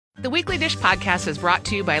The Weekly Dish podcast is brought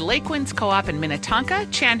to you by Lake Winds Co-op in Minnetonka,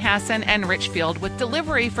 Chanhassen, and Richfield with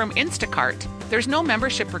delivery from Instacart. There's no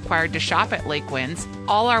membership required to shop at Lake Winds.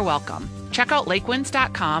 All are welcome. Check out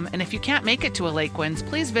lakewinds.com, and if you can't make it to a Lake Winds,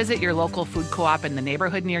 please visit your local food co-op in the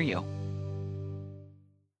neighborhood near you.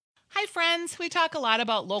 Hi friends, we talk a lot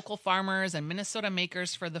about local farmers and Minnesota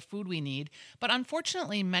makers for the food we need, but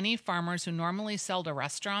unfortunately many farmers who normally sell to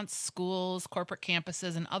restaurants, schools, corporate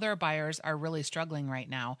campuses, and other buyers are really struggling right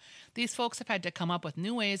now. These folks have had to come up with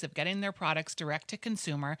new ways of getting their products direct to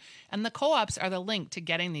consumer, and the co-ops are the link to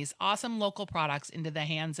getting these awesome local products into the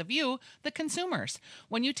hands of you, the consumers.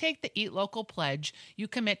 When you take the Eat Local pledge, you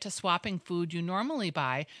commit to swapping food you normally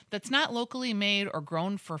buy that's not locally made or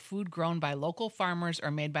grown for food grown by local farmers or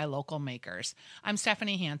made by local makers. I'm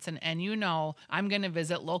Stephanie Hansen, and you know I'm going to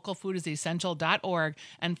visit localfoodisessential.org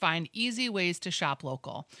and find easy ways to shop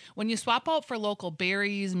local. When you swap out for local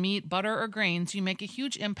berries, meat, butter, or grains, you make a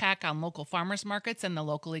huge impact on local farmers markets and the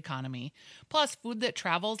local economy. Plus, food that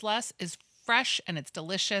travels less is fresh and it's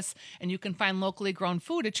delicious, and you can find locally grown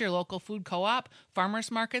food at your local food co-op, farmers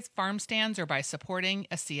markets, farm stands, or by supporting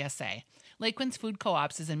a CSA. Lake Winds Food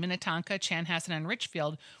Co-ops is in Minnetonka, Chanhassen, and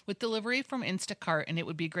Richfield with delivery from Instacart, and it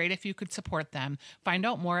would be great if you could support them. Find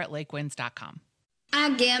out more at lakewinds.com. I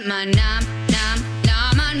get my nom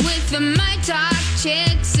on with the My Talk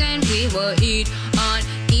chicks, and we will eat on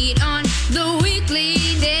the weekly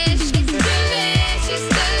dish. It's delicious,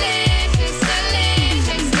 delicious,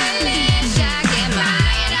 delicious, delicious. I get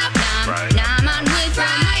my nom on with the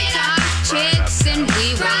My Talk chicks, and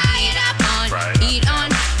we will eat on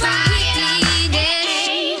the weekly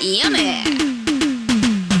dish. Yummy.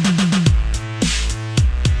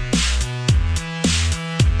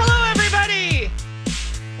 Hello, everybody.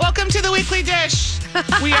 Welcome to the Weekly Dish.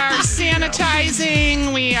 We are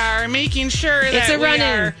sanitizing. We are making sure that It's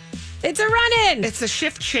a run-in. It's a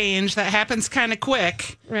shift change that happens kind of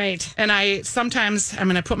quick. Right. And I'm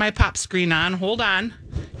going to put my pop screen on. Hold on.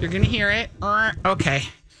 You're going to hear it. Okay.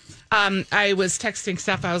 I was texting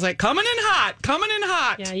Steph. I was like, coming in hot.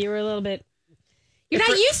 Yeah, you were a little bit... You're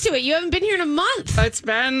not used to it. You haven't been here in a month. It's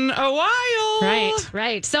been a while.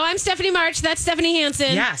 Right. So I'm Stephanie March. That's Stephanie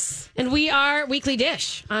Hansen. Yes. And we are Weekly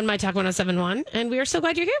Dish on My Talk 107.1. And we are so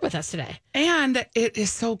glad you're here with us today. And I'm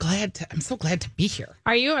so glad to be here.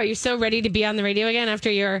 Are you? Are you so ready to be on the radio again after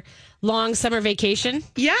your long summer vacation?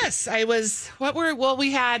 Yes, I was.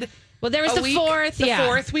 We had... Well, there was the fourth. The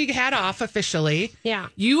fourth we had off officially. Yeah.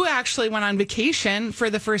 You actually went on vacation for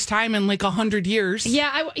the first time in like 100 years. Yeah,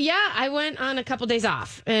 I went on a couple days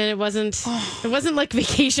off, and it wasn't like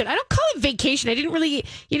vacation. I don't call it vacation. I didn't really,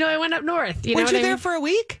 I went up north. Weren't you there for a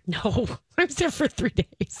week? No, I was there for 3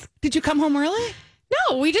 days. Did you come home early?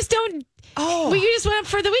 No, we just don't. Oh, we just went up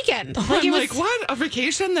for the weekend. What? A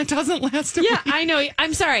vacation that doesn't last a week? Yeah, I know.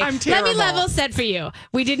 I'm sorry. I'm terrible. Let me level set for you.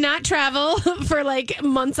 We did not travel for like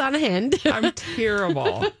months on end. I'm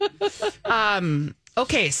terrible.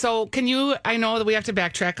 Okay, so I know that we have to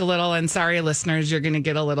backtrack a little, and sorry, listeners, you're going to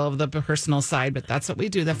get a little of the personal side, but that's what we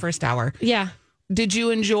do the first hour. Yeah. Did you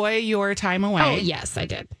enjoy your time away? Oh, yes, I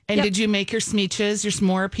did. And did you make your smeeches, your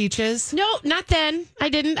s'more peaches? No, not then. I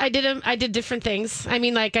didn't. I did different things. I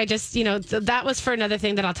mean, like I just, that was for another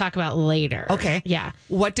thing that I'll talk about later. Okay. Yeah.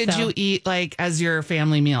 What did you eat like as your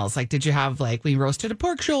family meals? Like, did you have we roasted a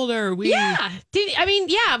pork shoulder? We were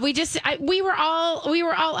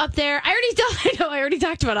all up there. I already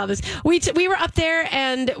talked about all this. We were up there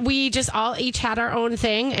and we just all each had our own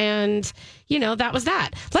thing, and that was that.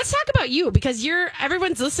 Let's talk about you, because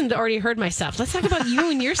everyone's listened to already heard my stuff. Let's talk about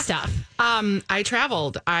you and your stuff. I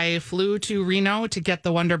traveled. I flew to Reno to get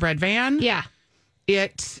the Wonder Bread van. Yeah.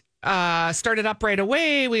 It started up right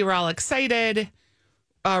away. We were all excited.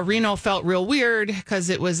 Reno felt real weird because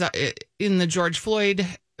it was in the George Floyd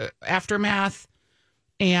aftermath,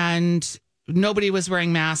 and nobody was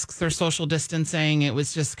wearing masks or social distancing. It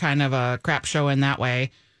was just kind of a crap show in that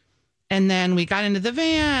way. And then we got into the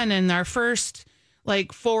van, and our first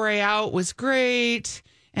foray out was great,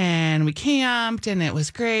 and we camped, and it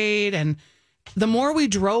was great. And the more we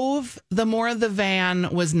drove, the more the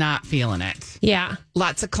van was not feeling it. Yeah.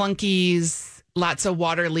 Lots of clunkies, lots of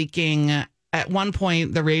water leaking. At one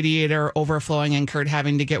point, the radiator overflowing and Kurt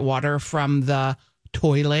having to get water from the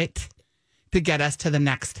toilet to get us to the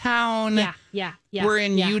next town. Yeah. We're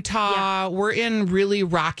in Utah. Yeah. We're in really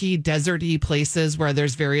rocky, deserty places where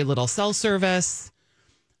there's very little cell service.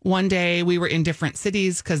 One day we were in different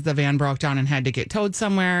cities because the van broke down and had to get towed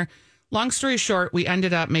somewhere. Long story short, we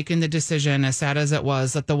ended up making the decision, as sad as it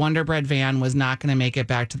was, that the Wonder Bread van was not going to make it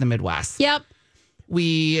back to the Midwest. Yep.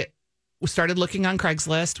 We started looking on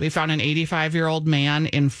Craigslist. We found an 85-year-old man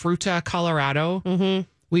in Fruita, Colorado. Mm-hmm.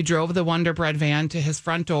 We drove the Wonder Bread van to his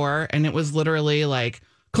front door, and it was literally like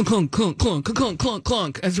clunk, clunk, clunk, clunk, clunk, clunk,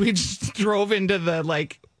 clunk, as we just drove into the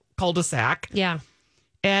like cul-de-sac. Yeah.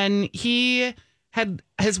 And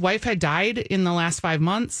his wife had died in the last 5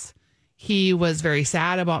 months. He was very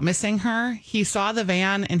sad about missing her. He saw the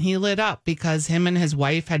van and he lit up because him and his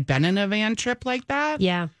wife had been in a van trip like that.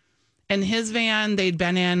 Yeah. And his van, they'd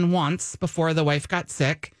been in once before the wife got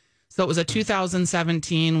sick. So it was a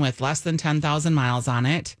 2017 with less than 10,000 miles on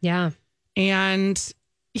it. Yeah. And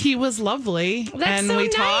he was lovely. That's and so we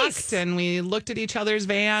nice. talked and we looked at each other's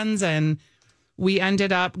vans, and we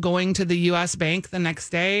ended up going to the U.S. Bank the next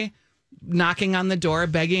day, knocking on the door,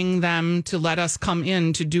 begging them to let us come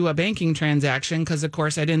in to do a banking transaction. Because, of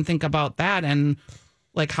course, I didn't think about that. And,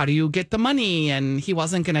 like, how do you get the money? And he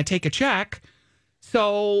wasn't going to take a check.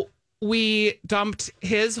 So we dumped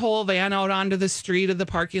his whole van out onto the street of the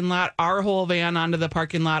parking lot, our whole van onto the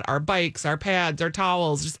parking lot, our bikes, our pads, our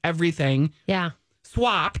towels, just everything. Yeah.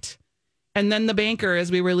 Swapped. And then the banker,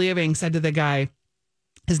 as we were leaving, said to the guy,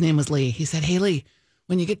 his name was Lee. He said, "Hey, Lee,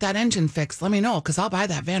 when you get that engine fixed, let me know because I'll buy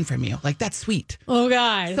that van from you." Like, that's sweet. Oh,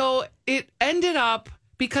 God. So it ended up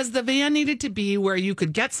because the van needed to be where you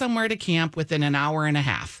could get somewhere to camp within an hour and a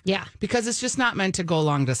half. Yeah. Because it's just not meant to go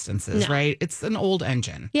long distances, No. right? It's an old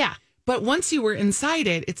engine. Yeah. But once you were inside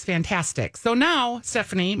it, it's fantastic. So now,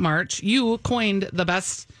 Stephanie March, you coined the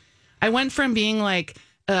best. I went from being like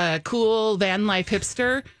a cool van life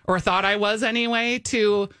hipster, or thought I was anyway,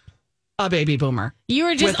 to a baby boomer. You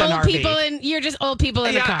were just with an old RV. people and you're just old people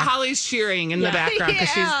in the car. Holly's cheering in the background because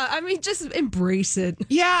she's. I mean, just embrace it.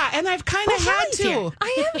 Yeah, and I've kind of had Holly's to. here.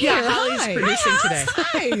 I am here. Yeah, Holly's Hi. producing Hi,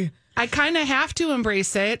 today. Hi. I kind of have to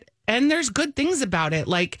embrace it, and there's good things about it.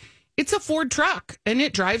 Like, it's a Ford truck, and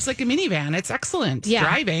it drives like a minivan. It's excellent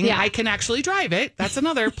driving. Yeah. I can actually drive it. That's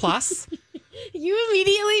another plus. You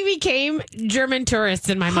immediately became German tourists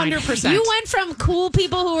in my mind. 100%. You went from cool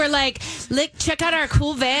people who were like, check out our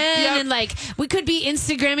cool van Yep. and like we could be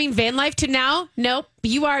Instagramming van life to now. Nope.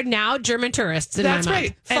 You are now German tourists in That's my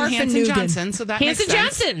mind. right. And Hanson Johnson. So that Hanson makes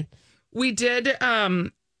sense. Johnson. We did.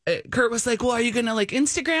 Kurt was like, "Well, are you gonna like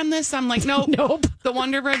Instagram this?" I'm like, "Nope, Nope. The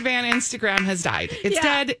Wonder Bread van Instagram has died. It's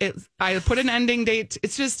Yeah. dead. I put an ending date.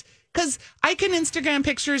 It's just because I can Instagram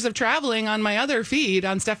pictures of traveling on my other feed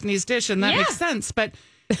on Stephanie's Dish, and that Yeah. makes sense. But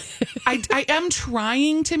I am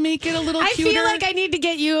trying to make it a little I cuter. feel like I need to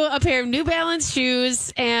get you a pair of New Balance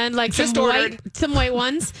shoes and like Just some white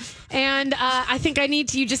ones. And I think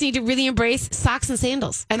you just need to really embrace socks and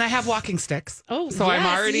sandals. and I have walking sticks. Oh, so I'm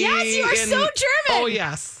yes. already. Yes, you are so German. Oh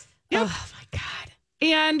yes. Yep. Oh my God.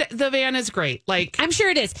 And the van is great. Like, I'm sure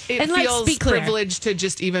it is. it and let's feels be clear. privileged to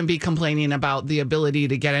just even be complaining about the ability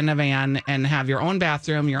to get in a van and have your own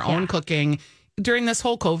bathroom, your own cooking during this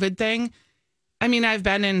whole COVID thing. I mean, I've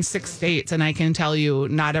been in 6 states, and I can tell you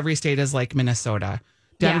not every state is like Minnesota.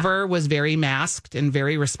 Denver was very masked and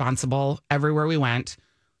very responsible everywhere we went.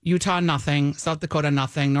 Utah, nothing. South Dakota,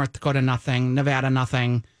 nothing. North Dakota, nothing. Nevada,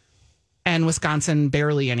 nothing. And Wisconsin,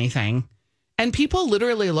 barely anything. And people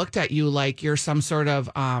literally looked at you like you're some sort of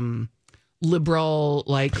liberal,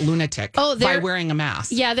 like lunatic by wearing a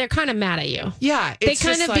mask. Yeah, they're kind of mad at you. Yeah, They it's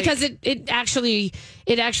kind just of like, because it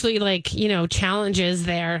actually like, challenges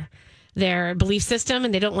their belief system,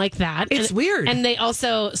 and they don't like that. It's weird. And they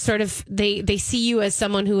also sort of they see you as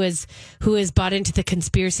someone who is bought into the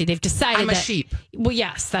conspiracy. They've decided I'm a that, sheep. Well,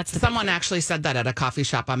 yes, that's the Someone actually said that at a coffee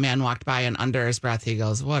shop. A man walked by, and under his breath, he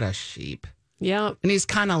goes, "What a sheep." Yeah. And he's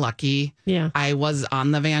kind of lucky. Yeah. I was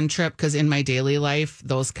on the van trip because in my daily life,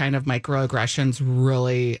 those kind of microaggressions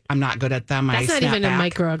really, I'm not good at them. That's not even a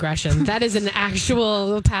microaggression. That is an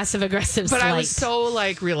actual passive aggressive But slight. I was so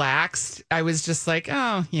like relaxed. I was just like,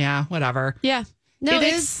 oh, yeah, whatever. Yeah. No, It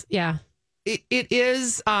it's is- yeah. It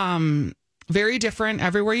is very different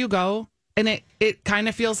everywhere you go. And it kind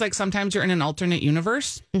of feels like sometimes you're in an alternate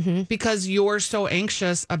universe because you're so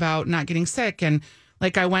anxious about not getting sick. And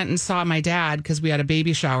like I went and saw my dad because we had a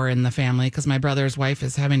baby shower in the family because my brother's wife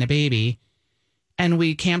is having a baby. And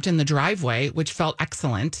we camped in the driveway, which felt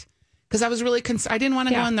excellent because I was really I didn't want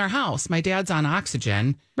to go in their house. My dad's on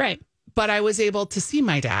oxygen. Right. But I was able to see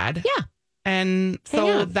my dad. Yeah. And so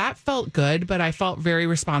Yeah. that felt good, but I felt very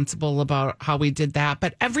responsible about how we did that.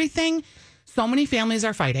 But everything, so many families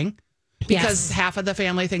are fighting because Yes. half of the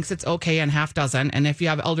family thinks it's okay and half doesn't. And if you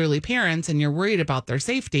have elderly parents and you're worried about their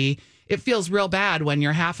safety, it feels real bad when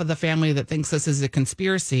you're half of the family that thinks this is a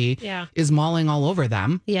conspiracy is mauling all over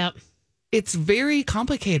them. Yep. It's very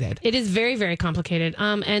complicated. It is very, very complicated.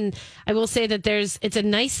 And I will say that it's a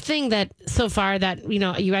nice thing that so far that,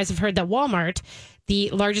 you guys have heard that Walmart, the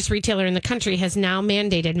largest retailer in the country has now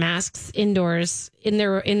mandated masks indoors in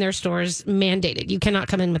their stores. Mandated. You cannot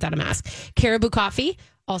come in without a mask. Caribou Coffee,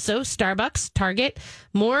 also Starbucks, Target,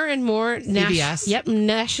 more and more CVS.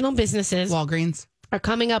 national businesses Walgreens are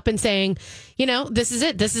coming up and saying, this is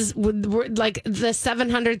it. This is we're like the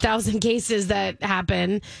 700,000 cases that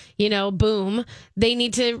happen, boom. They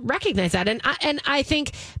need to recognize that. And I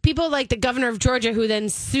think people like the governor of Georgia, who then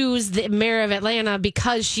sues the mayor of Atlanta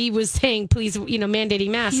because she was saying, please,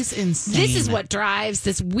 mandating masks. He's insane. This is what drives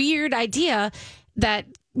this weird idea that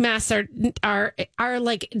masks are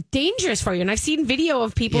like dangerous for you. And I've seen video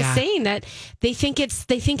of people saying that they think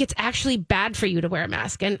it's actually bad for you to wear a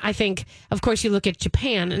mask. And I think, of course, you look at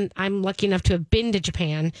Japan, and I'm lucky enough to have been to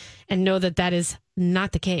Japan and know that is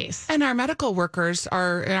not the case. And our medical workers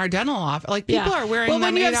are in our dental office. Like, people are wearing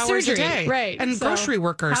them 8 hours a day. Right. And so grocery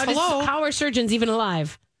workers. How are surgeons even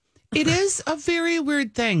alive? It is a very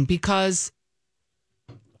weird thing because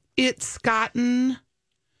it's gotten...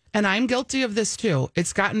 And I'm guilty of this too.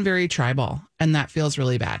 It's gotten very tribal, and that feels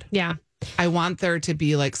really bad. Yeah. I want there to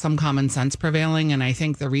be like some common sense prevailing, and I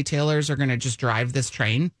think the retailers are going to just drive this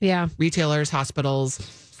train. Yeah. Retailers, hospitals,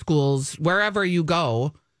 schools, wherever you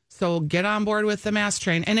go. So get on board with the mask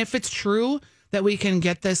train. And if it's true that we can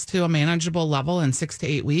get this to a manageable level in 6 to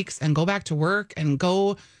 8 weeks and go back to work and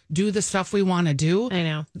go do the stuff we want to do. I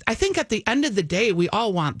know. I think at the end of the day, we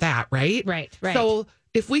all want that, right? Right. So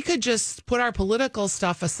if we could just put our political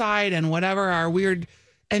stuff aside and whatever our weird,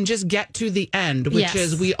 and just get to the end, which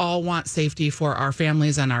is we all want safety for our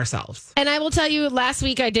families and ourselves. And I will tell you, last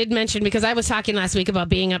week I did mention, because I was talking last week about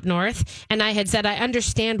being up north, and I had said I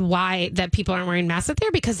understand why that people aren't wearing masks up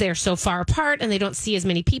there, because they're so far apart and they don't see as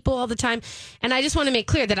many people all the time. And I just want to make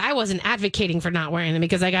clear that I wasn't advocating for not wearing them,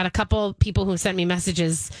 because I got a couple people who sent me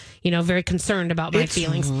messages, very concerned about my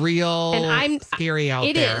feelings. It's real and I'm scary out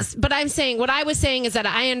there. It is. But I'm saying, what I was saying is that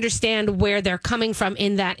I understand where they're coming from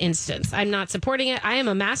in that instance. I'm not supporting it. I am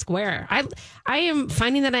a mask wearer. I am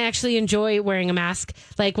finding that I actually enjoy wearing a mask,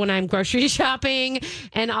 like when I'm grocery shopping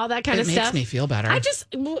and all that kind of stuff. It makes me feel better.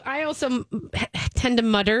 I also tend to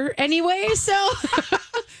mutter anyway, so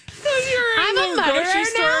I'm a mutterer grocery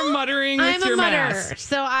store now. muttering with I'm your a mutterer. mask.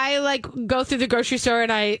 So I go through the grocery store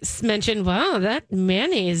and I mention, wow, that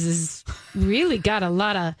mayonnaise has really got a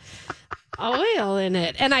lot of oil in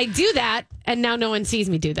it. And I do that, and now no one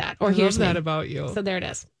sees me do that or hears that me. about you. So there it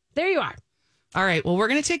is. There you are. All right. Well, we're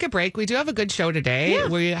going to take a break. We do have a good show today. Yeah.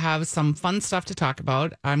 We have some fun stuff to talk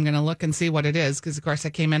about. I'm going to look and see what it is because, of course, I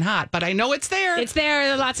came in hot. But I know it's there. It's there.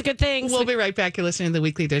 There are lots of good things. We'll be right back. You're listening to The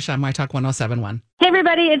Weekly Dish on My Talk 107.1. Hey,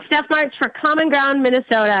 everybody, it's Steph March for Common Ground,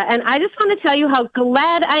 Minnesota. And I just want to tell you how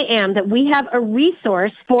glad I am that we have a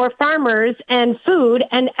resource for farmers and food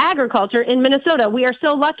and agriculture in Minnesota. We are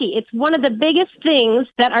so lucky. It's one of the biggest things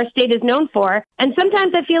that our state is known for. And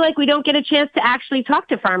sometimes I feel like we don't get a chance to actually talk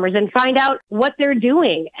to farmers and find out what they're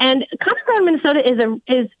doing. And Common Ground Minnesota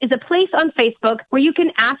is a place on Facebook where you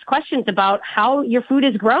can ask questions about how your food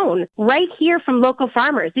is grown right here from local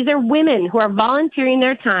farmers. These are women who are volunteering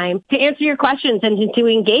their time to answer your questions and to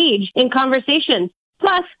engage in conversations.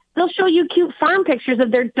 Plus, they'll show you cute farm pictures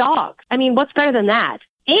of their dogs. I mean, what's better than that?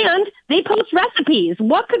 And they post recipes.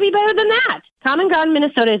 What could be better than that? Common Ground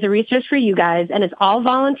Minnesota is a resource for you guys, and it's all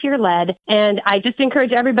volunteer-led. And I just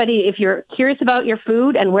encourage everybody, if you're curious about your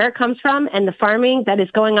food and where it comes from and the farming that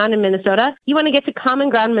is going on in Minnesota, you want to get to Common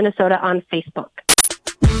Ground Minnesota on Facebook.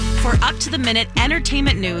 For up-to-the-minute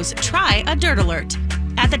entertainment news, try a Dirt Alert.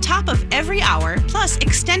 At the top of every hour, plus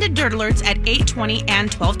extended Dirt Alerts at 8:20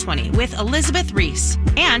 and 12:20 with Elizabeth Reese.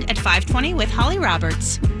 And at 5:20 with Holly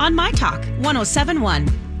Roberts. On My Talk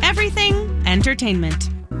 107.1. Everything entertainment.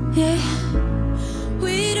 Yeah,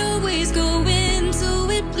 we'd always go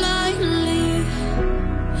into it blindly.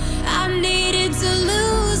 I needed to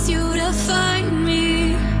lose you to find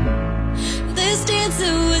me. This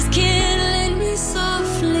dancer was killing me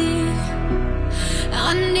softly.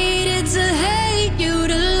 I needed to hate you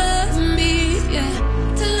to love me,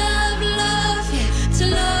 yeah. To love, yeah. To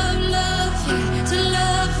love, yeah. To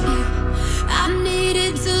love you. I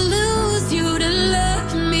needed to lose you to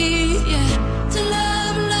love me, yeah. To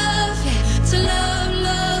love, yeah. To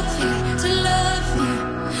love, yeah. To love you.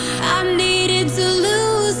 I needed to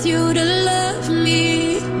lose you to love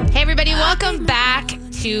me. Hey, everybody, welcome back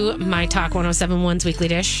to My Talk 107.1's Weekly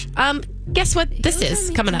Dish. Guess what this is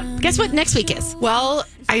coming up? Guess what next week is? Well,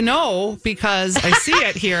 I know because I see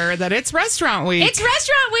it here that it's Restaurant Week. It's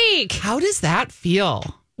Restaurant Week. How does that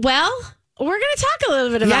feel? Well, we're going to talk a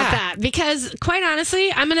little bit about that because, quite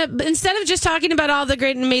honestly, I'm going to, instead of just talking about all the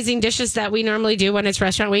great and amazing dishes that we normally do when it's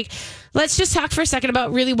Restaurant Week, let's just talk for a second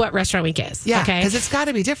about really what Restaurant Week is. Yeah, okay? because it's got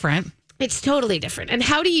to be different. It's totally different. And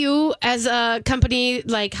how do you, as a company,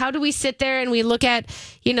 like, how do we sit there and we look at,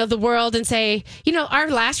 the world and say, our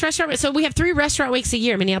last restaurant, so we have 3 restaurant weeks a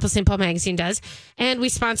year, Minneapolis St. Paul Magazine does, and we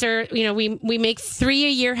sponsor, we make 3 a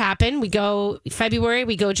year happen. We go February,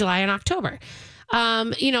 we go July and October.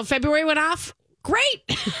 February went off.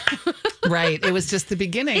 Great. Right. It was just the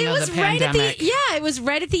beginning of the pandemic. It was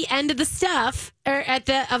right at the end of the stuff or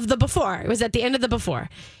of the before. It was at the end of the before.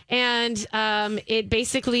 And it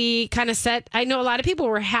basically kind of I know a lot of people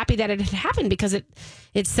were happy that it had happened because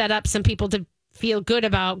it set up some people to feel good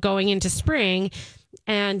about going into spring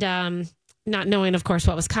and not knowing, of course,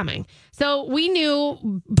 what was coming. So we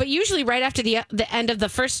knew, but usually right after the end of the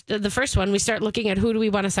first one, we start looking at who do we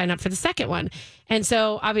want to sign up for the second one. And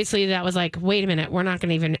so obviously that was like, wait a minute, we're not going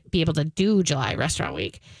to even be able to do July Restaurant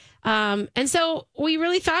Week. And so we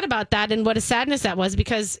really thought about that and what a sadness that was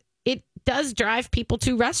because it does drive people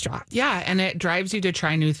to restaurants. Yeah, and it drives you to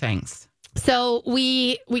try new things. So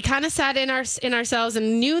we kind of sat in ourselves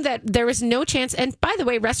and knew that there was no chance. And by the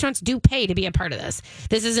way, restaurants do pay to be a part of this.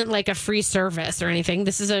 This isn't like a free service or anything.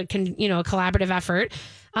 This is a collaborative effort.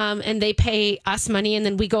 And they pay us money and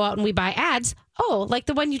then we go out and we buy ads. Oh, like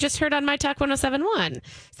the one you just heard on My Talk 107.1.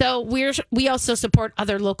 So we also support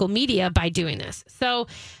other local media by doing this. So,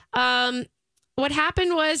 what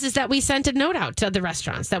happened is that we sent a note out to the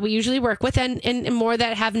restaurants that we usually work with and more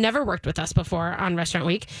that have never worked with us before on Restaurant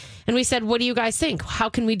Week. And we said, what do you guys think? How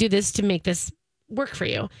can we do this to make this work for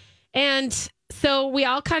you? And so we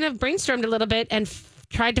all kind of brainstormed a little bit and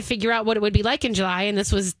tried to figure out what it would be like in July. And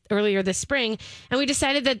this was earlier this spring. And we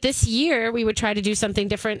decided that this year we would try to do something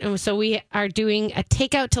different. And so we are doing a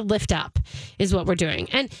takeout to lift up is what we're doing.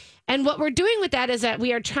 And what we're doing with that is that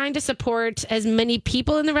we are trying to support as many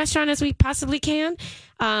people in the restaurant as we possibly can.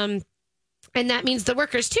 And that means the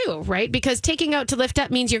workers too, right? Because taking out to lift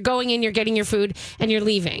up means you're going in, you're getting your food and you're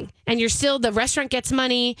leaving. And the restaurant gets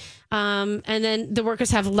money. And then the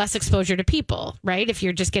workers have less exposure to people, right? If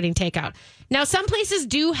you're just getting takeout. Now, some places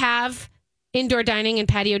do have indoor dining and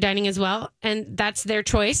patio dining as well. And that's their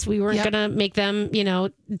choice. We weren't going to make them,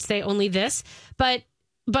 say only this. But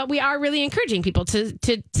we are really encouraging people to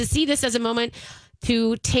see this as a moment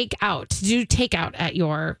to do takeout at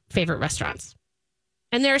your favorite restaurants.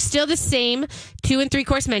 And there are still the same 2 and 3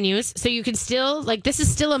 course menus. So you can still, this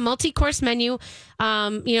is still a multi-course menu, for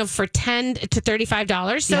 $10 to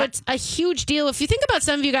 $35. So it's a huge deal. If you think about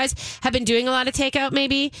some of you guys have been doing a lot of takeout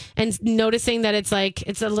maybe and noticing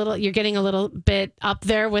that you're getting a little bit up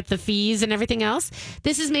there with the fees and everything else.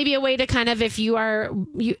 This is maybe a way to kind of, a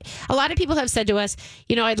lot of people have said to us,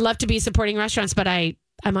 I'd love to be supporting restaurants, but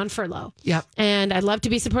I'm on furlough. Yep. And I'd love to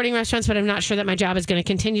be supporting restaurants, but I'm not sure that my job is going to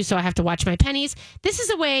continue. So I have to watch my pennies. This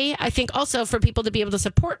is a way, I think, also for people to be able to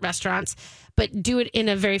support restaurants, but do it in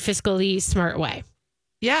a very fiscally smart way.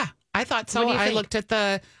 Yeah, I thought so. I liked it.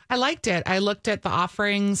 I looked at the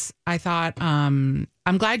offerings. I thought, I'm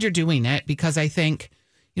glad you're doing it because I think,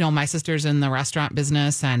 my sister's in the restaurant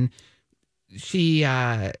business and she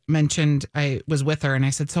mentioned I was with her and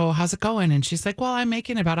I said, so how's it going? And she's like, well, I'm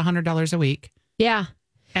making about $100 a week. Yeah.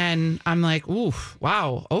 And I'm like, ooh,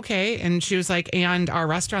 wow, okay. And she was like, and our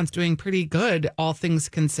restaurant's doing pretty good, all things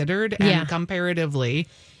considered and comparatively.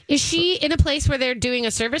 Is she in a place where they're doing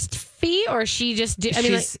a service fee or she just...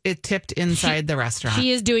 She's tipped inside the restaurant.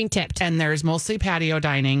 She is doing tipped. And there's mostly patio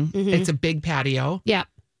dining. Mm-hmm. It's a big patio. Yeah.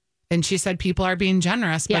 And she said people are being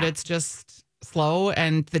generous, but it's just slow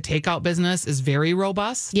and the takeout business is very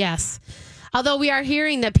robust. Yes. Although we are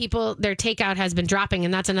hearing that their takeout has been dropping.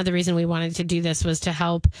 And that's another reason we wanted to do this was to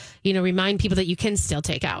help, remind people that you can still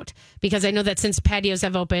take out. Because I know that since patios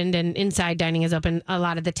have opened and inside dining has opened, a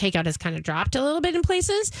lot of the takeout has kind of dropped a little bit in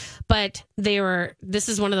places. But this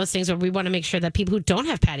is one of those things where we want to make sure that people who don't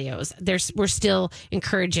have patios, we're still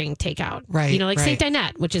encouraging takeout. Right. St.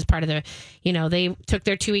 Dinette, which is part of the, they took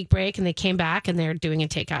their 2-week break and they came back and they're doing a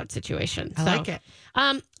takeout situation. I like it.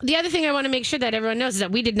 The other thing I want to make sure that everyone knows is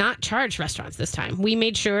that we did not charge restaurants this time. We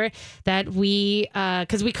made sure that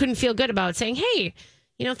because we couldn't feel good about saying, hey,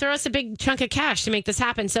 throw us a big chunk of cash to make this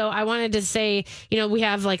happen. So I wanted to say, we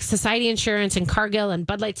have like Society Insurance and Cargill and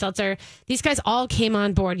Bud Light Seltzer. These guys all came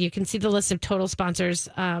on board. You can see the list of total sponsors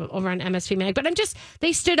over on MSP Mag. But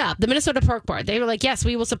they stood up. The Minnesota Pork Board. They were like, yes,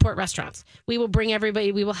 we will support restaurants. We will bring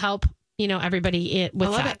everybody. We will help everybody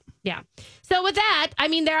with that. Yeah. So with that,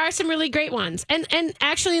 there are some really great ones. And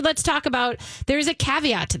actually, let's talk about, there's a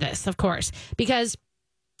caveat to this, of course, because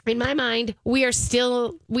in my mind, we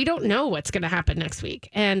don't know what's going to happen next week.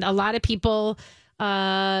 And a lot of people,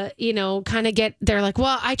 kind of they're like,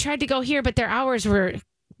 well, I tried to go here, but their hours were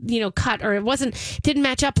cut, or didn't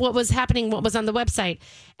match up what was happening, what was on the website.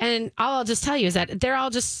 And all I'll just tell you is that they're all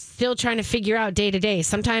just still trying to figure out day to day.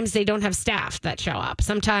 Sometimes they don't have staff that show up.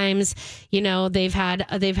 Sometimes, they've had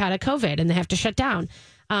a COVID and they have to shut down.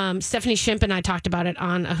 Stephanie Shimp and I talked about it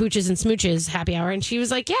on a Hooches and Smooches happy hour, and she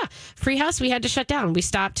was like, yeah, Free House, we had to shut down.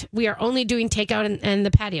 We are only doing takeout and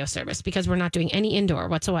the patio service because we're not doing any indoor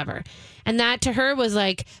whatsoever. And that to her was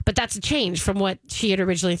like, but that's a change from what she had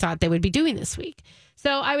originally thought they would be doing this week. So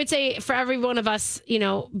I would say for every one of us,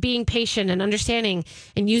 being patient and understanding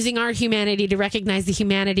and using our humanity to recognize the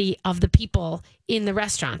humanity of the people in the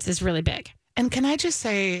restaurants is really big. And can I just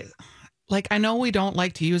say, I know we don't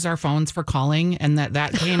like to use our phones for calling and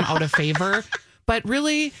that came out of favor, but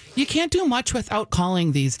really you can't do much without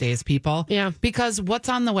calling these days, people. Yeah. Because what's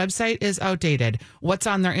on the website is outdated. What's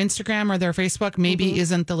on their Instagram or their Facebook maybe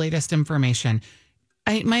isn't the latest information.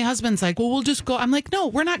 My husband's like, well, we'll just go. I'm like, no,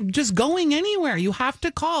 we're not just going anywhere. You have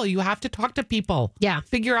to call. You have to talk to people. Yeah.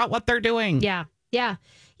 Figure out what they're doing. Yeah. Yeah.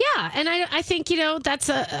 Yeah, and I think that's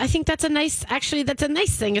a nice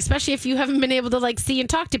thing, especially if you haven't been able to see and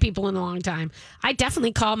talk to people in a long time. I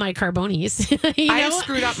definitely call my Carbonis. I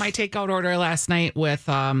screwed up my takeout order last night with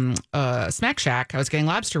Smack Shack. I was getting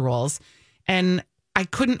lobster rolls, and I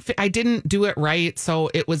didn't do it right, so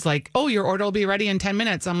it was like, oh, your order will be ready in 10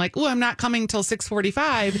 minutes. I'm like, oh, I'm not coming till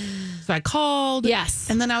 6:45. So I called. Yes,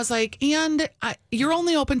 and then I was like, you're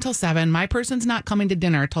only open till 7. My person's not coming to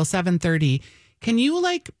dinner till 7:30. Can you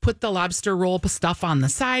put the lobster roll stuff on the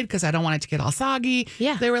side? Because I don't want it to get all soggy.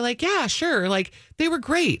 Yeah. They were like, yeah, sure. They were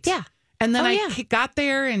great. Yeah. And then I got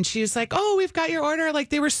there and she was like, oh, we've got your order.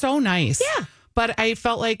 They were so nice. Yeah. But I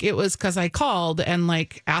felt like it was because I called and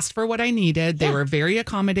asked for what I needed. They were very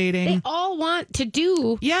accommodating. They all want to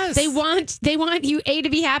do. Yes. They want you, A, to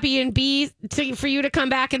be happy, and B, for you to come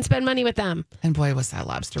back and spend money with them. And boy, was that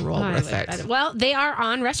lobster roll worth it. Well, they are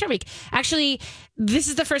on Restaurant Week. Actually, this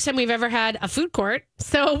is the first time we've ever had a food court.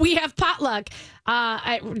 So we have potluck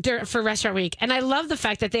for Restaurant Week. And I love the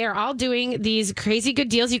fact that they are all doing these crazy good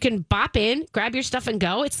deals. You can bop in, grab your stuff and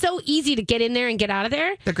go. It's so easy to get in there and get out of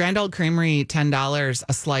there. The Grand Old Creamery, $10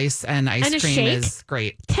 a slice and ice and cream shake. is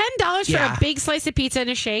great. $10 for a big slice of pizza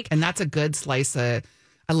and a shake. And that's a good slice of...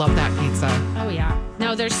 I love that pizza. Oh, yeah.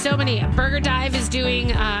 No, there's so many. Burger Dive is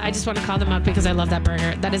doing, I just want to call them up because I love that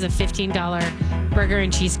burger. That is a $15 burger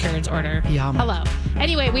and cheese curds order. Yum. Hello.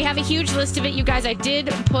 Anyway, we have a huge list of it, you guys. I did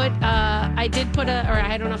put or I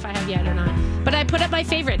don't know if I have yet or not, but I put up my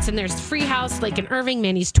favorites, and there's Free House, Lake and Irving,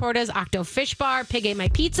 Manny's Tortas, Octo Fish Bar, Pig Ate My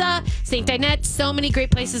Pizza, St. Dinette. So many great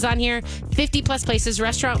places on here. 50 plus places.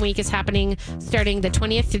 Restaurant Week is happening starting the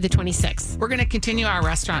 20th through the 26th. We're going to continue our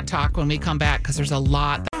restaurant talk when we come back because there's a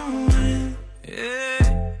lot.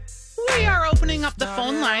 We are opening up the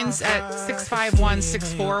phone lines at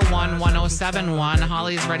 651-641-1071.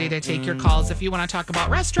 Holly's ready to take your calls if you want to talk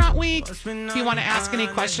about Restaurant Week, if you want to ask any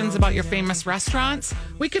questions about your famous restaurants.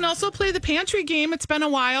 We can also play the pantry game. It's been a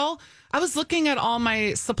while. I was looking at all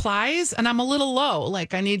my supplies and I'm a little low.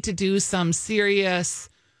 I need to do some serious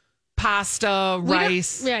pasta,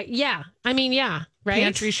 rice. Yeah. I mean, yeah. Right.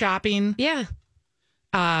 Pantry shopping. Yeah.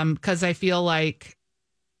 Because I feel like,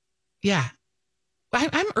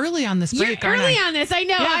 I'm early on this break. You're early on this. I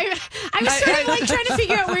know. Yeah. I was sort of trying to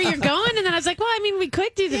figure out where you're going, and then I was like, well, I mean, we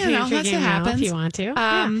could do the pantry game now if you want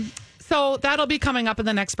to. So that'll be coming up in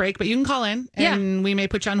the next break, but you can call in and we may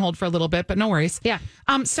put you on hold for a little bit, but no worries. Yeah.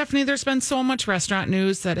 Stephanie, there's been so much restaurant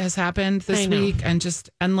news that has happened this week and just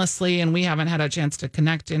endlessly, and we haven't had a chance to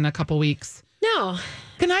connect in a couple weeks. No.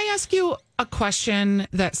 Can I ask you a question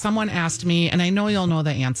that someone asked me, and I know you'll know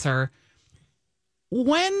the answer?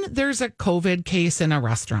 When there's a COVID case in a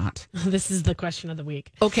restaurant. This is the question of the week.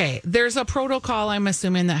 Okay. There's a protocol, I'm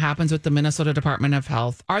assuming, that happens with the Minnesota Department of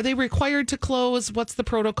Health. Are they required to close? What's the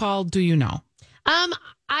protocol? Do you know?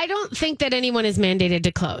 I don't think that anyone is mandated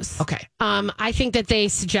to close. Okay. I think that they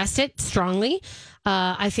suggest it strongly.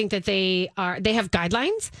 I think that they have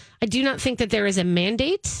guidelines. I do not think that there is a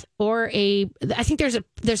mandate I think there's a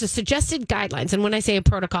suggested guidelines. And when I say a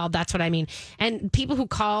protocol, that's what I mean. And people who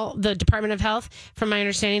call the Department of Health, from my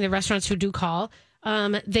understanding, the restaurants who do call,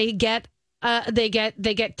 they get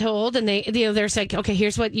told, and they're like, okay,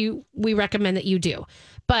 here's what we recommend that you do.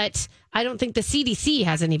 But I don't think the CDC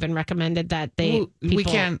hasn't even recommended that we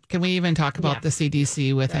can't. Can we even talk about the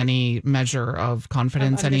CDC with any measure of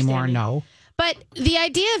confidence anymore? No. But the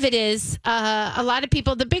idea of it is a lot of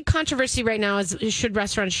people, the big controversy right now is should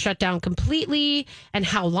restaurants shut down completely and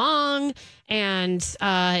how long? And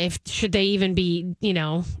if should they even be,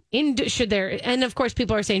 should there? And of course,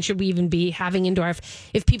 people are saying, should we even be having indoor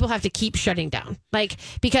if people have to keep shutting down? Like,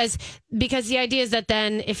 because the idea is that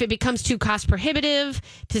then if it becomes too cost prohibitive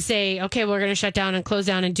to say, okay, we're going to shut down and close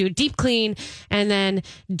down and do a deep clean and then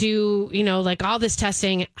do, like all this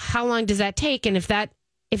testing, how long does that take? And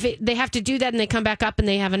they have to do that and they come back up and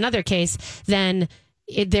they have another case, then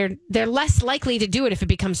they're less likely to do it if it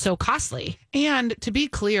becomes so costly. And to be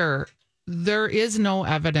clear, there is no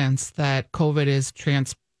evidence that COVID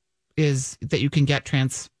is that you can get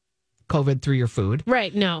COVID through your food.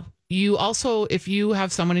 Right. No. You also, if you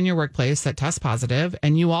have someone in your workplace that tests positive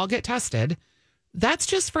and you all get tested, that's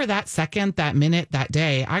just for that second, that minute, that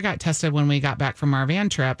day. I got tested when we got back from our van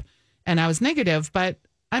trip and I was negative, but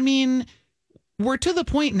I mean, we're to the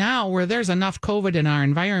point now where there's enough COVID in our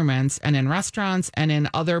environments and in restaurants and in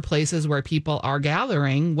other places where people are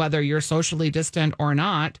gathering, whether you're socially distant or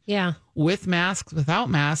not, with masks, without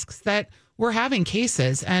masks, that we're having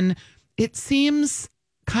cases. And it seems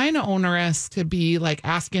kind of onerous to be like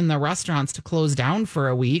asking the restaurants to close down for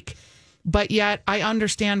a week. But yet I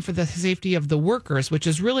understand for the safety of the workers, which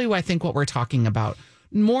is really, I think, what we're talking about,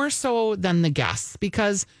 more so than the guests,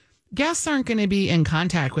 because guests aren't going to be in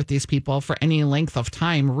contact with these people for any length of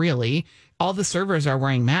time, really. All the servers are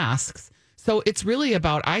wearing masks. So it's really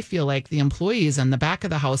about, I feel like, the employees and the back of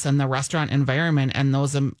the house and the restaurant environment and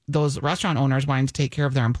those restaurant owners wanting to take care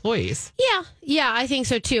of their employees. Yeah, I think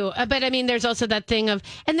so too. But I mean, there's also that thing of,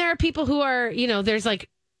 and there are people who are,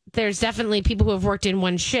 there's definitely people who have worked in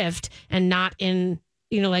one shift and not in,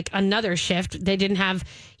 like another shift. They didn't have,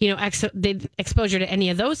 exposure to any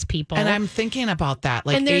of those people. And I'm thinking about that,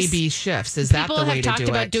 like AB shifts. Is that the way to do it? People have talked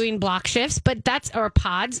about doing block shifts, but or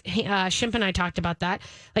pods. Shimp and I talked about that,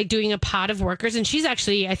 like doing a pod of workers. And she's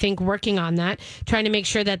actually, I think, working on that, trying to make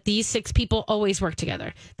sure that these 6 people always work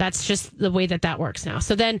together. That's just the way that works now.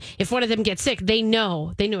 So then if one of them gets sick, they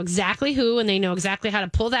know exactly who, and they know exactly how to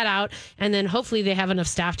pull that out. And then hopefully they have enough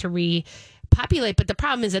staff to repopulate. But the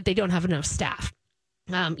problem is that they don't have enough staff.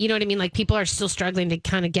 You know what I mean? Like people are still struggling to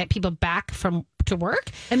kind of get people back to work.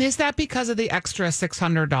 And is that because of the extra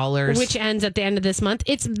 $600? Which ends at the end of this month.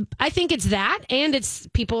 I think it's that. And it's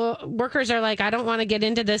workers are like, I don't want to get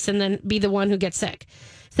into this and then be the one who gets sick.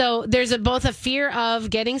 So there's both a fear of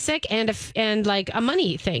getting sick and like a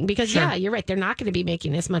money thing because Sure. You're right. They're not going to be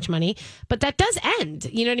making as much money, but that does end.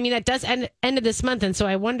 You know what I mean? That does end of this month. And so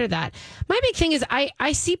I wonder that. My big thing is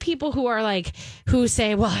I see people who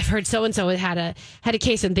say, well, I've heard so-and-so had a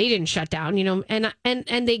case and they didn't shut down,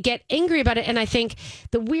 and they get angry about it. And I think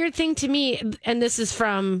the weird thing to me, and this is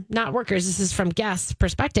from not workers, this is from guests'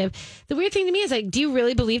 perspective. The weird thing to me is like, do you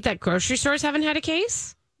really believe that grocery stores haven't had a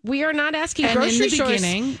case? We are not asking grocery stores. In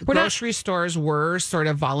the beginning, grocery stores were sort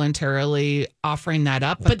of voluntarily offering that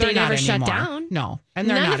up, but they're they never not shut anymore. down. No, and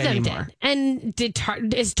they're None not of them anymore. Did.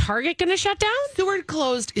 And is Target going to shut down? Seward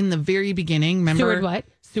closed in the very beginning. Remember Seward what?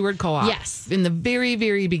 Seward Co-op. Yes. In the very,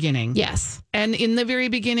 very beginning. Yes. And in the very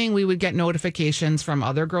beginning, we would get notifications from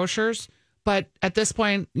other grocers. But at this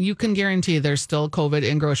point, you can guarantee there's still COVID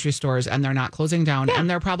in grocery stores and they're not closing down. Yeah. And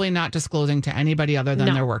they're probably not disclosing to anybody other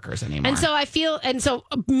than their workers anymore. And so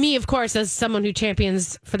me, of course, as someone who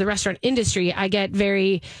champions for the restaurant industry, I get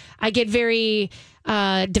very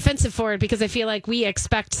defensive for it because I feel like we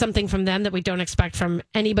expect something from them that we don't expect from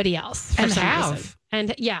anybody else. And have.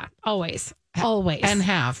 And yeah, always. And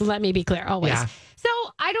have. Let me be clear, always. Yeah. So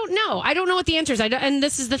I don't know. I don't know what the answer is. And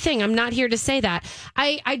this is the thing. I'm not here to say that.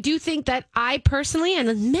 I do think that I personally,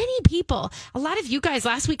 and many people, a lot of you guys,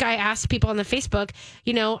 last week I asked people on the Facebook,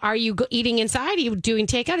 are you eating inside? Are you doing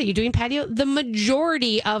takeout? Are you doing patio? The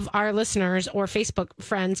majority of our listeners or Facebook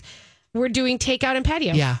friends were doing takeout and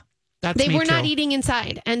patio. Yeah. They were not eating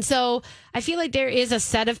inside. And so I feel like there is a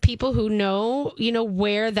set of people who know,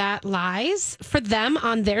 where that lies for them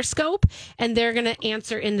on their scope. And they're going to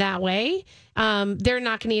answer in that way. They're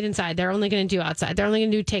not going to eat inside. They're only going to do outside. They're only going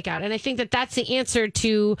to do takeout. And I think that that's the answer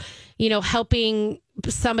to, helping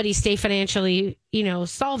somebody stay financially,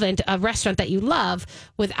 solvent, a restaurant that you love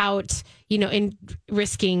without, in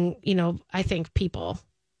risking, I think people.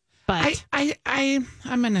 But I'm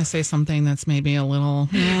going to say something that's maybe a little,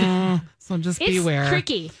 so just beware. It's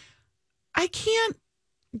tricky. I can't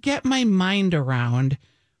get my mind around,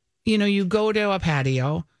 you go to a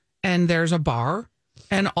patio and there's a bar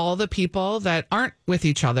and all the people that aren't with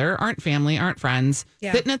each other, aren't family, aren't friends,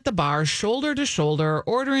 sitting at the bar, shoulder to shoulder,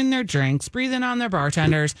 ordering their drinks, breathing on their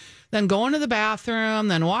bartenders, then going to the bathroom,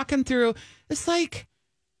 then walking through. It's like,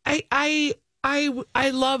 I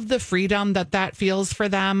love the freedom that feels for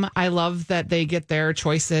them. I love that they get their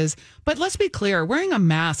choices. But let's be clear, wearing a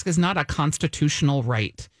mask is not a constitutional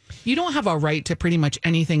right. You don't have a right to pretty much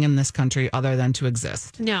anything in this country other than to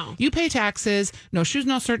exist. No. You pay taxes, no shoes,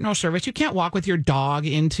 no cert, no service. You can't walk with your dog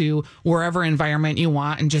into wherever environment you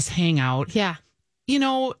want and just hang out. Yeah. You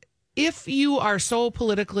know, if you are so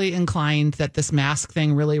politically inclined that this mask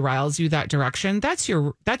thing really riles you that direction, that's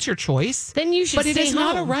your choice. Then you should But stay it is home.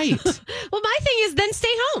 not a right. Well, my thing is then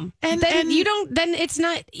stay home. And- then and- you don't, then it's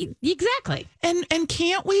not, exactly. And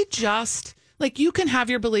can't we just, like, you can have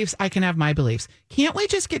your beliefs, I can have my beliefs. Can't we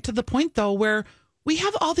just get to the point, though, where we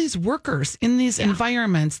have all these workers in these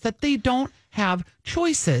environments that they don't have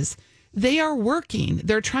choices? They are working.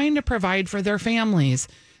 They're trying to provide for their families.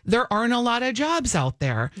 There aren't a lot of jobs out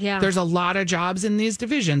there. Yeah. There's a lot of jobs in these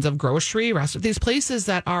divisions of grocery, restaurant, these places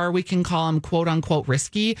that are, we can call them quote unquote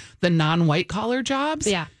risky, the non-white collar jobs.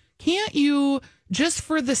 Yeah. Can't you, just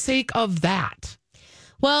for the sake of that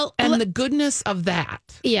Well, and the goodness of that?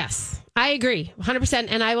 yes, I agree 100%.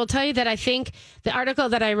 And I will tell you that I think the article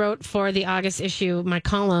that I wrote for the August issue, my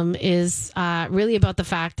column, is really about the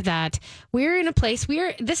fact that we're in a place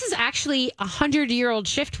this is actually 100-year-old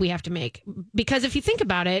shift we have to make. Because if you think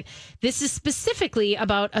about it, this is specifically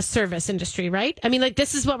about a service industry, right? I mean, like,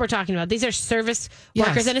 this is what we're talking about. These are service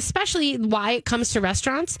workers, and especially why it comes to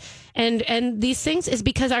restaurants and these things is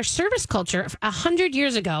because our service culture 100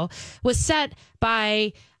 years ago was set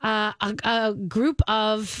by a group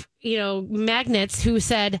of magnates who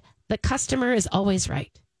said the customer is always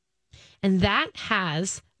right, and that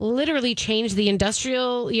has literally changed the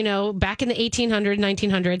industrial, back in the 1800s,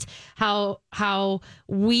 1900s, how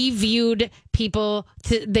we viewed people.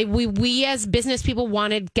 We as business people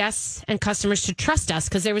wanted guests and customers to trust us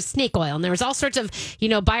because there was snake oil and there was all sorts of,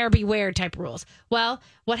 buyer beware type rules. Well,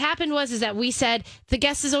 what happened was that we said the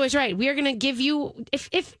guest is always right. We are going to give you,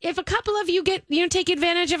 if a couple of you take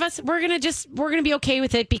advantage of us, we're going to be okay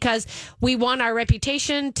with it because we want our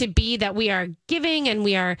reputation to be that we are giving and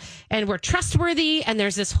we're trustworthy. And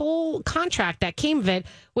there's this whole contract that came of it,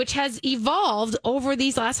 which has evolved over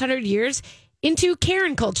these last 100 years into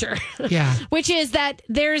Karen culture. Yeah. Which is that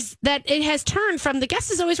it has turned from the guest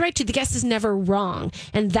is always right to the guest is never wrong.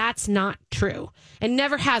 And that's not true and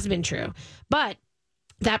never has been true. But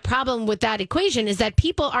that problem with that equation is that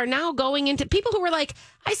people are now going into people who were like,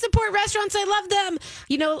 I support restaurants, I love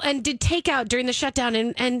them, and did takeout during the shutdown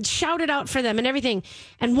and shouted out for them and everything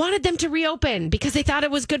and wanted them to reopen because they thought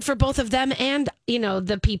it was good for both of them and,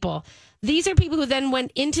 the people. These are people who then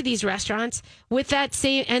went into these restaurants with that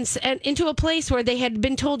same and into a place where they had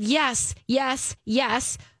been told yes, yes,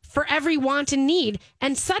 yes for every want and need.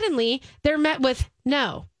 And suddenly they're met with,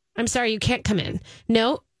 no, I'm sorry, you can't come in.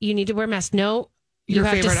 No, you need to wear a mask. No, Your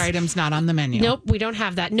have favorite to, item's not on the menu. Nope, we don't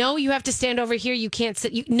have that. No, you have to stand over here. You can't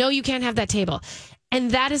sit. No, you can't have that table.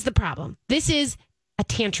 And that is the problem. This is a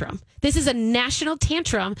tantrum. This is a national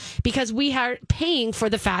tantrum because we are paying for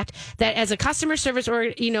the fact that as a customer service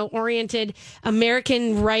oriented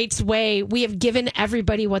American rights way, we have given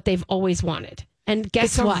everybody what they've always wanted. And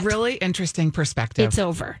guess what? It's a really interesting perspective. It's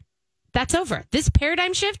over. That's over. This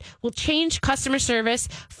paradigm shift will change customer service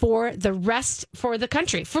for the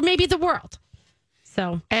country, for maybe the world.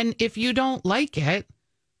 So, and if you don't like it,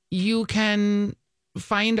 you can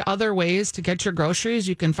find other ways to get your groceries.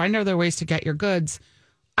 You can find other ways to get your goods.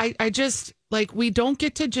 I just, we don't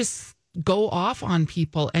get to just go off on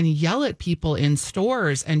people and yell at people in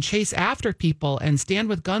stores and chase after people and stand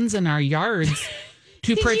with guns in our yards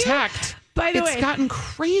to protect. By the way, it's gotten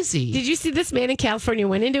crazy. Did you see this man in California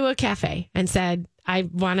went into a cafe and said, I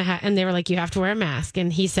want to and they were like, you have to wear a mask.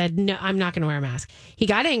 And he said, no, I'm not going to wear a mask. He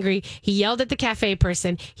got angry. He yelled at the cafe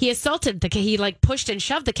person. He assaulted he pushed and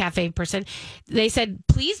shoved the cafe person. They said,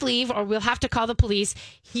 please leave or we'll have to call the police.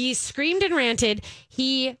 He screamed and ranted.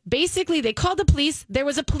 They called the police. There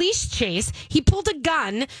was a police chase. He pulled a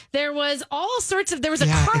gun. There was there was a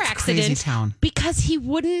car accident crazy town. because he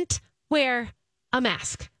wouldn't wear a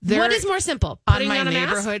mask. What is more simple? On Putting my on a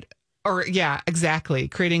neighborhood, exactly.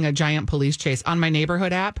 Creating a giant police chase. On my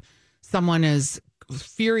neighborhood app, someone is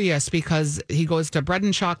furious because he goes to Bread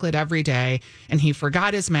and Chocolate every day and he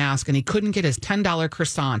forgot his mask and he couldn't get his $10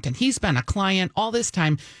 croissant and he's been a client all this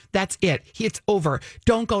time. That's it. It's over.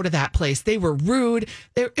 Don't go to that place. They were rude.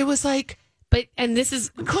 It was like,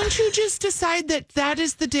 couldn't you just decide that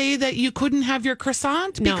is the day that you couldn't have your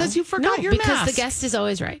croissant because you forgot your mask? Because the guest is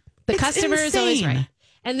always right. The customer is always right.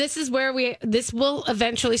 And this is where this will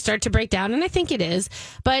eventually start to break down. And I think it is.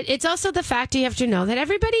 But it's also the fact you have to know that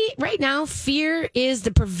everybody right now, fear is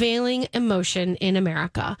the prevailing emotion in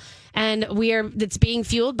America. And it's being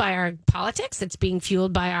fueled by our politics. It's being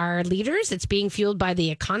fueled by our leaders. It's being fueled by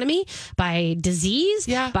the economy, by disease,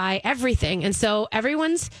 by everything. And so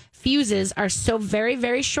everyone's fuses are so very,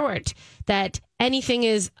 very short that anything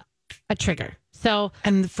is a trigger. So,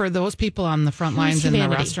 and for those people on the front lines in the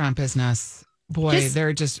restaurant business, boy,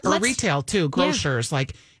 they're or retail too, grocers,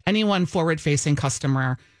 like anyone forward-facing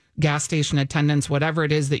customer, gas station attendants, whatever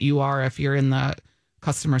it is that you are, if you're in the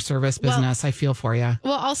customer service business, I feel for you.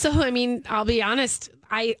 Well, also, I mean, I'll be honest.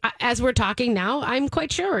 I as we're talking now, I'm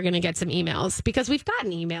quite sure we're going to get some emails because we've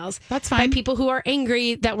gotten emails. That's fine. By people who are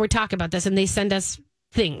angry that we're talking about this and they send us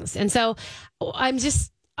things. And so I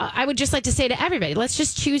would just like to say to everybody, let's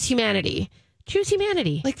just choose humanity. Choose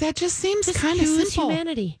humanity. Like that just seems kind of simple. Choose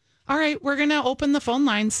humanity. All right, we're going to open the phone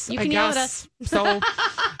lines, You can I yell at guess. us. So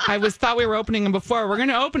thought we were opening them before. We're going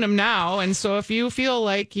to open them now. And so if you feel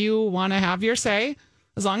like you want to have your say,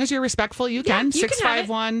 as long as you're respectful, you can. you can have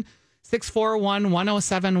it.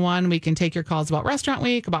 651-641-1071. We can take your calls about Restaurant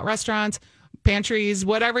Week, about restaurants, pantries,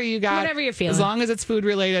 whatever you got. Whatever you're feeling. As long as it's food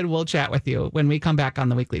related, we'll chat with you when we come back on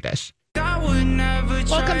the Weekly Dish.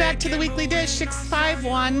 Welcome back to the Weekly Dish.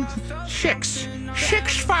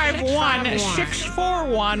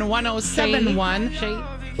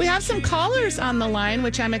 651-641-1071. We have some callers on the line,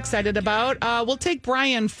 which I'm excited about. We'll take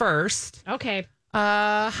Brian first. Okay.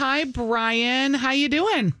 Hi, Brian. How you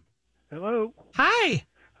doing? Hello. Hi.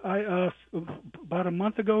 About a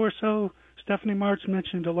month ago or so, Stephanie March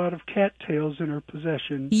mentioned a lot of cattails in her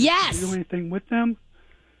possession. Yes. Do you do anything with them?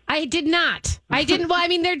 I did not. I didn't. Well, I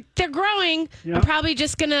mean, they're growing. Yeah. I'm probably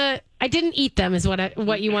just gonna. I didn't eat them, is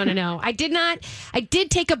what you want to know. I did not. I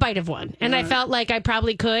did take a bite of one, and I felt like I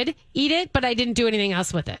probably could eat it, but I didn't do anything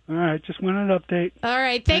else with it. All right, just wanted an update. All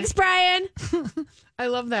right, thanks, Brian. I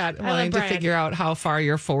love that. I Wanting love to Brian. figure out how far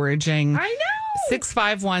you're foraging. I know.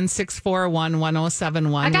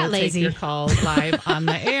 651-641-1071. I got We'll lazy. take your call live on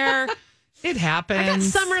the air. It happens. I got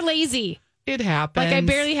summer lazy. It happens. Like I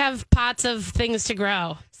barely have pots of things to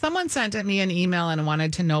grow. Someone sent me an email and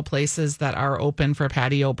wanted to know places that are open for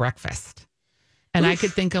patio breakfast. And I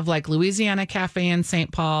could think of like Louisiana Cafe in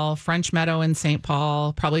St. Paul, French Meadow in St.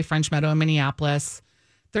 Paul, probably French Meadow in Minneapolis.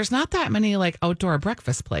 There's not that many like outdoor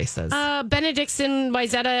breakfast places. Benedict's in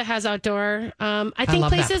Wayzata has outdoor. I think love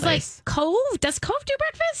that places like place. Cove. Does Cove do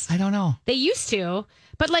breakfast? I don't know. They used to,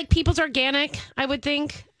 but like People's Organic, I would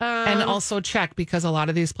think. And also check because a lot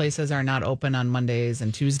of these places are not open on Mondays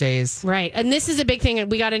and Tuesdays. Right. And this is a big thing.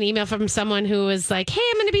 We got an email from someone who was like, hey,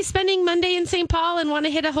 I'm going to be spending Monday in St. Paul and want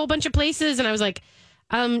to hit a whole bunch of places. And I was like,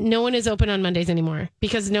 no one is open on Mondays anymore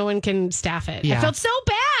because no one can staff it. Yeah. I felt so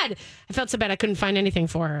bad. I couldn't find anything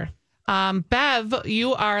for her. Bev,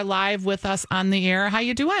 you are live with us on the air. How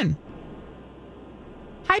you doing?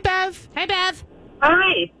 Hi, Bev. Hi, Bev.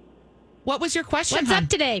 Hi. What was your question, What's hon? up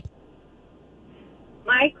today?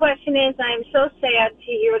 My question is, I'm so sad to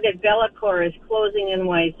hear that Bellicor is closing in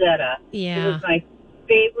Wayzata. Yeah. It was my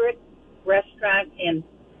favorite restaurant, and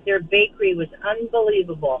their bakery was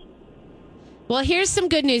unbelievable. Well, here's some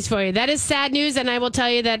good news for you. That is sad news, and I will tell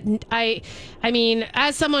you that I mean,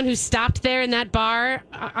 as someone who stopped there in that bar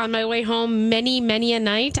on my way home many a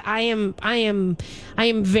night, I am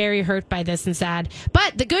very hurt by this and sad.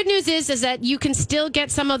 But the good news is that you can still get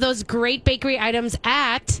some of those great bakery items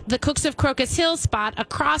at the Cooks of Crocus Hill spot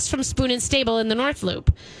across from Spoon and Stable in the North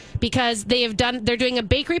Loop. Because they're doing a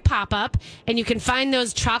bakery pop-up, and you can find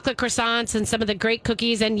those chocolate croissants and some of the great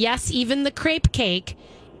cookies, and yes, even the crepe cake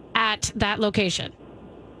at that location.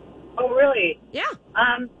 Oh, really? Yeah.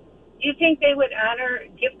 Do you think they would honor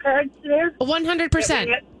gift cards there?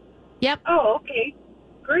 100%. Yep. Oh, okay.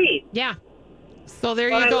 Great. Yeah. So there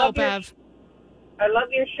Well, you I go, love Bev. I love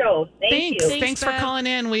your show. Thank you. Thanks for Bev. calling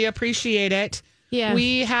in. We appreciate it. Yeah.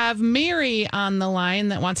 We have Mary on the line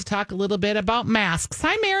that wants to talk a little bit about masks.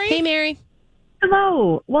 Hi, Mary. Hey, Mary.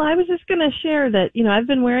 Hello. Well, I was just going to share that, I've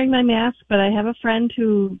been wearing my mask, but I have a friend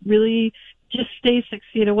who really just stays 6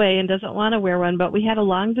 feet away and doesn't want to wear one. But we had a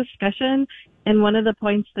long discussion, and one of the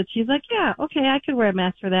points that she's like, yeah, okay, I could wear a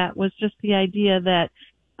mask for that, was just the idea that,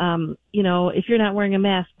 if you're not wearing a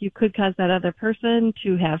mask, you could cause that other person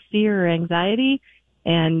to have fear or anxiety.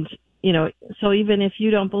 And, so even if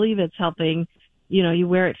you don't believe it's helping, you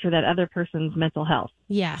wear it for that other person's mental health.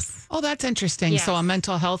 Yes. Oh, that's interesting. Yes. So a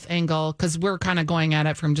mental health angle, because we're kind of going at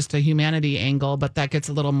it from just a humanity angle, but that gets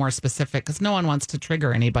a little more specific because no one wants to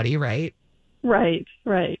trigger anybody, right? Right.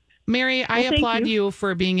 Mary, I Well, thank applaud you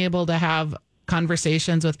for being able to have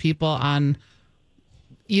conversations with people on,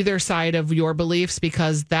 either side of your beliefs,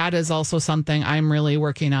 because that is also something I'm really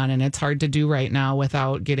working on, and it's hard to do right now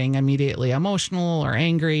without getting immediately emotional or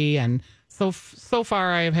angry. And so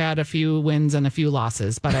far I've had a few wins and a few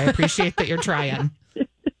losses, but I appreciate that you're trying.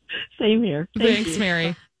 Same here. Thanks,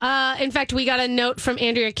 Mary. In fact, we got a note from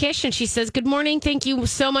Andrea Kish, and she says, "Good morning. Thank you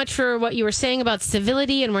so much for what you were saying about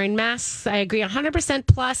civility and wearing masks. I agree 100%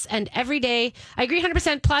 plus, and every day, I agree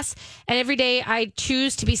 100% plus, and every day I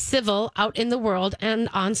choose to be civil out in the world and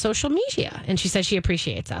on social media." And she says she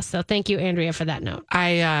appreciates us. So thank you, Andrea, for that note.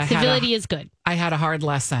 Civility is good. I had a hard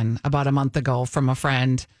lesson about a month ago from a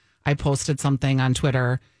friend. I posted something on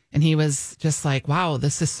Twitter, and he was just like, "Wow,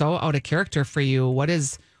 this is so out of character for you.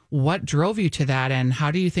 What drove you to that, and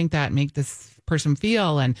how do you think that make this person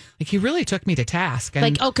feel?" And like, he really took me to task.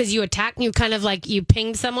 And because you attacked, you kind of like you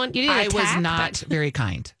pinged someone. You didn't attack. I was not very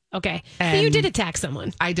kind. Okay, so you did attack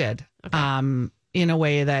someone. I did, in a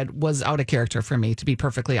way that was out of character for me, to be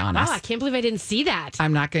perfectly honest. Wow, I can't believe I didn't see that.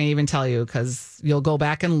 I'm not going to even tell you, because you'll go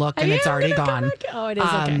back and look, and it's already gone. Oh, it is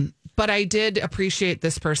okay. But I did appreciate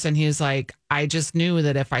this person. He was like, "I just knew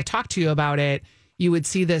that if I talked to you about it, you would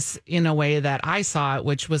see this in a way that I saw it,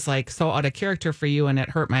 which was like so out of character for you. And it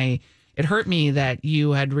hurt me that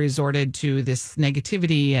you had resorted to this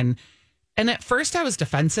negativity." And at first I was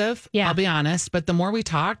defensive, I'll be honest. But the more we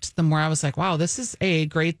talked, the more I was like, wow, this is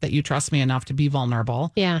great that you trust me enough to be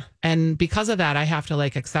vulnerable. Yeah. And because of that, I have to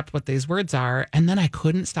like accept what these words are. And then I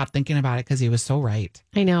couldn't stop thinking about it, because he was so right.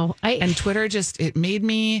 I know. And Twitter it made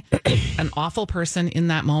me an awful person in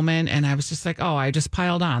that moment. And I was just like, oh, I just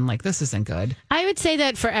piled on. Like, this isn't good. I would say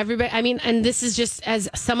that for everybody, I mean, and this is just as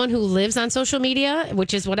someone who lives on social media,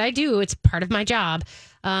 which is what I do. It's part of my job.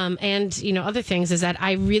 And, other things, is that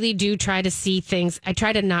I really do try to see things. I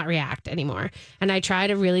try to not react anymore. And I try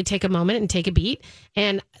to really take a moment and take a beat.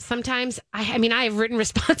 And sometimes I have written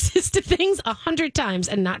responses to things 100 times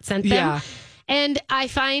and not sent them. Yeah. And I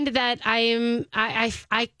find that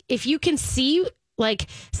if you can see like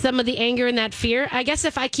some of the anger and that fear, I guess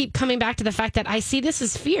if I keep coming back to the fact that I see this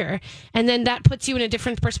as fear, and then that puts you in a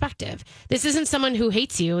different perspective. This isn't someone who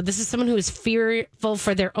hates you. This is someone who is fearful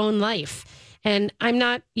for their own life. And I'm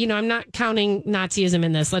not counting Nazism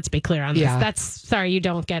in this. Let's be clear on this. Yeah. Sorry, you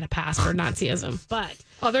don't get a pass for Nazism. But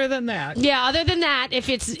other than that, if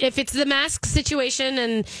it's the mask situation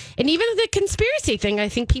and even the conspiracy thing, I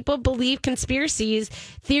think people believe conspiracies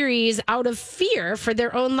theories out of fear for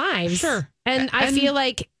their own lives. Sure. And I feel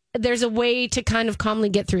like there's a way to kind of calmly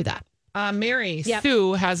get through that. Mary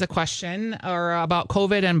Sue has a question about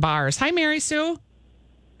COVID and bars. Hi, Mary Sue.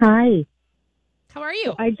 Hi. How are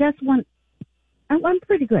you? I'm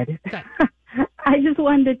pretty good. I just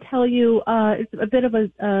wanted to tell you it's a bit of a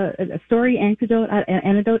story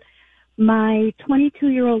anecdote. My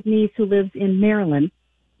 22-year-old niece, who lives in Maryland,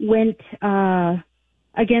 went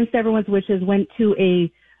against everyone's wishes, went to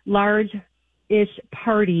a large-ish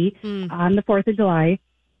party on the 4th of July.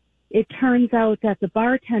 It turns out that the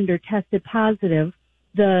bartender tested positive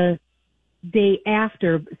the day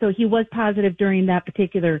after. So he was positive during that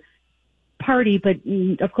particular party, but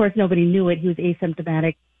of course nobody knew it. He was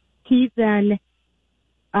asymptomatic. He then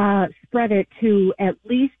spread it to at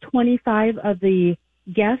least 25 of the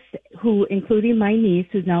guests, including my niece,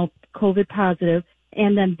 who's now COVID positive,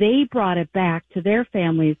 and then they brought it back to their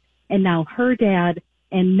families, and now her dad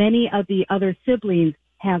and many of the other siblings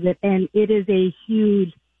have it, and it is a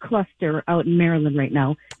huge cluster out in Maryland right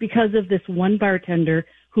now because of this one bartender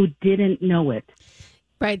who didn't know it.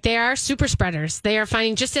 Right. They are super spreaders. They are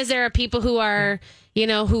finding, just as there are people who are,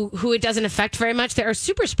 who it doesn't affect very much, there are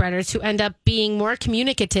super spreaders who end up being more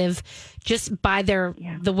communicative just by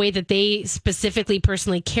the way that they specifically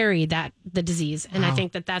personally carry the disease. And I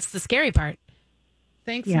think that that's the scary part.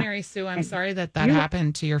 Thanks, Mary Sue. I'm sorry that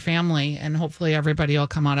happened to your family, and hopefully everybody will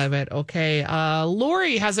come out of it okay.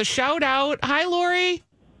 Lori has a shout out. Hi, Lori.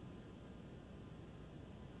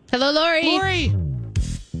 Hello, Lori. Lori.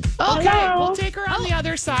 Okay, hello. We'll take her on the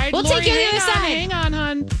other side. We'll Lori, take you on the other side. Hang on,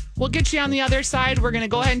 hon. We'll get you on the other side. We're going to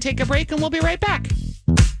go ahead and take a break, and we'll be right back.